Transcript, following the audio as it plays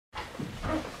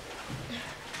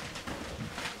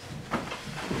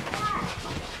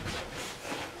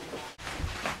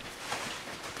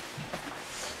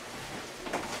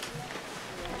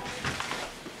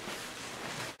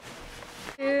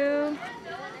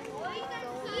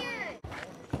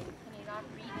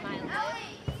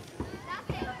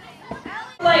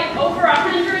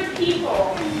100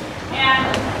 people.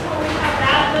 And so we have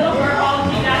that little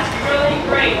birdology. That's really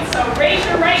great. So raise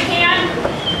your right hand.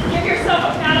 Give yourself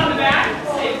a pat on the back.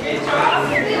 Say good job.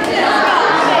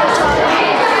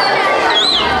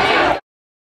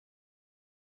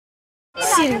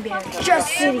 Sitting there, just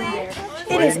sitting there.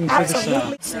 It is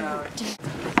absolutely so deep.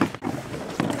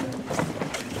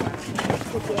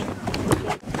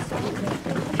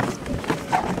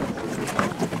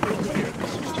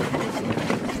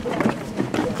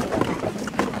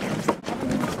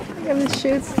 Look at the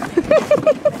shoots.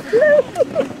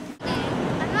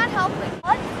 I'm not helping.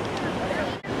 What?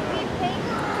 We pay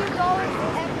 $2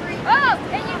 every. Oh,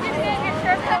 and you didn't get your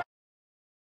shirt cut.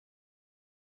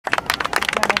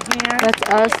 That's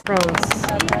us pros.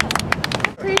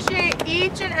 Appreciate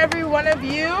each and every one of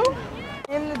you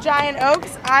in the Giant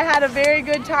Oaks. I had a very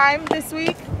good time this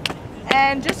week.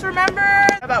 And just remember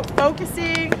about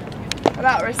focusing,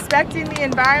 about respecting the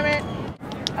environment,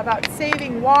 about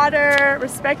saving water,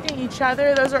 respecting each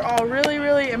other. Those are all really,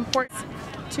 really important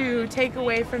to take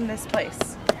away from this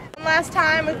place. One last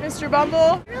time with Mr.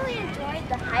 Bumble. I really enjoyed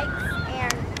the hikes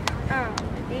and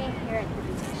being here at the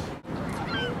beach.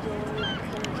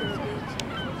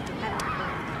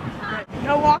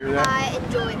 No walk. I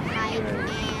enjoyed hiking and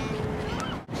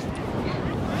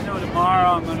I know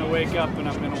tomorrow I'm going to wake up and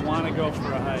I'm going to want to go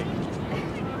for a hike.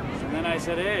 And then I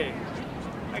said, hey,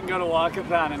 I can go to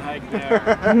Walkathon and hike there.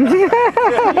 I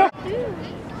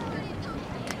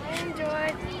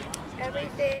enjoyed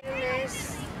everything.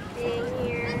 Miss being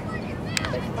here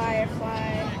with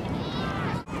Firefly.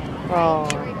 Oh.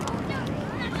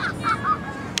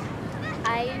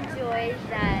 I enjoyed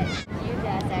that you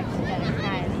guys actually got a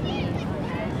prize for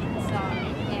the song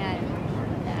and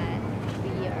that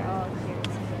we are all here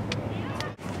together.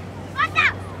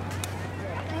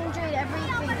 I enjoyed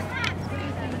everything.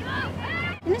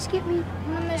 Can you skip me?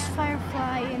 I'm gonna miss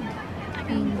Firefly and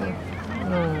being here.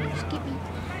 Skip me.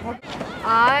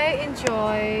 I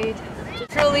enjoyed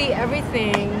truly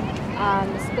everything,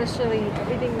 especially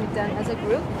everything we've done as a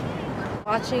group.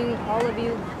 Watching all of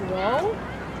you grow,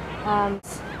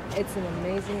 it's an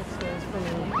amazing experience for me.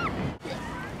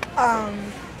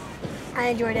 I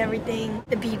enjoyed everything,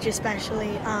 the beach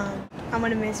especially. I'm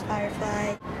gonna miss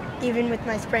Firefly, even with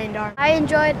my sprained arm. I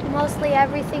enjoyed mostly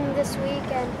everything this week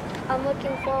and I'm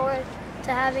looking forward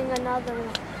to having another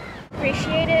one.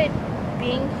 Appreciated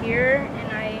being here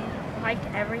and I liked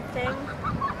everything,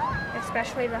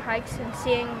 especially the hikes and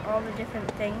seeing all the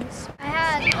different things. I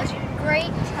had a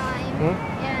great time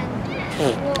and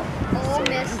we'll all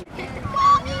miss and I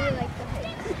really like the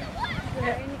hikes.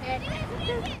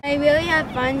 I really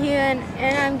had fun here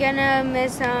and I'm gonna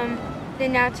miss the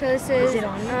naturalists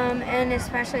and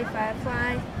especially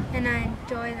Firefly, and I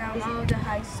enjoyed all the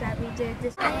hikes that we did.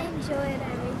 I enjoyed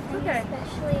everything,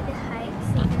 especially the hikes.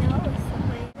 I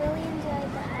really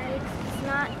enjoyed the hikes.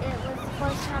 It was the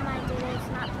first time I did it. It's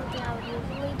not something I would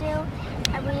usually do.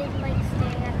 I really like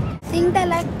staying at the thing that I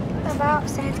liked about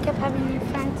science kept having new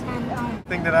friends and The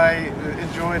thing that I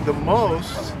enjoyed the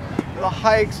most, the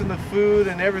hikes and the food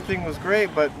and everything was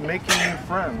great, but making new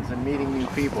friends and meeting new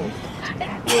people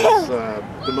was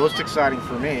the most exciting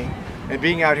for me. And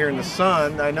being out here in the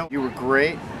sun, I know you were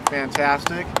great,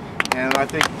 fantastic, and I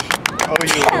think OU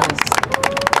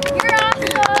You're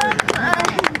awesome!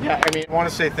 Yeah, I mean, I want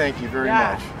to say thank you very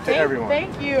much to everyone.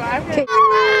 Thank you. I'm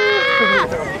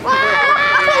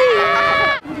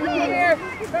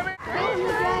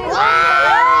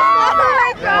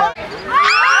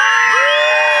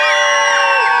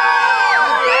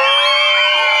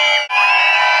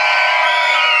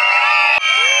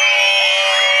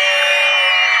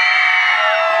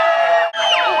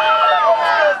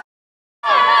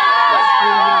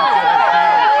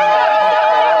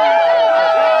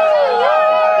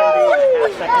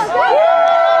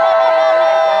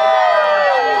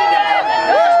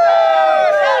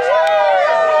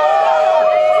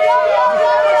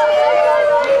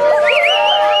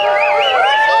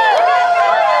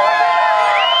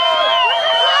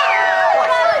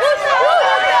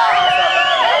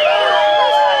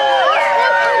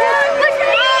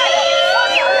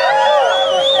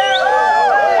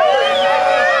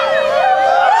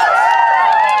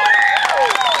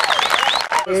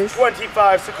Those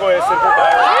 25 Sequoia Semper Fi.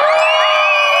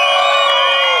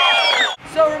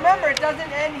 So remember, it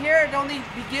doesn't end here, it only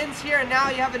begins here, and now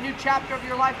you have a new chapter of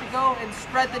your life to go and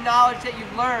spread the knowledge that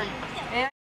you've learned. And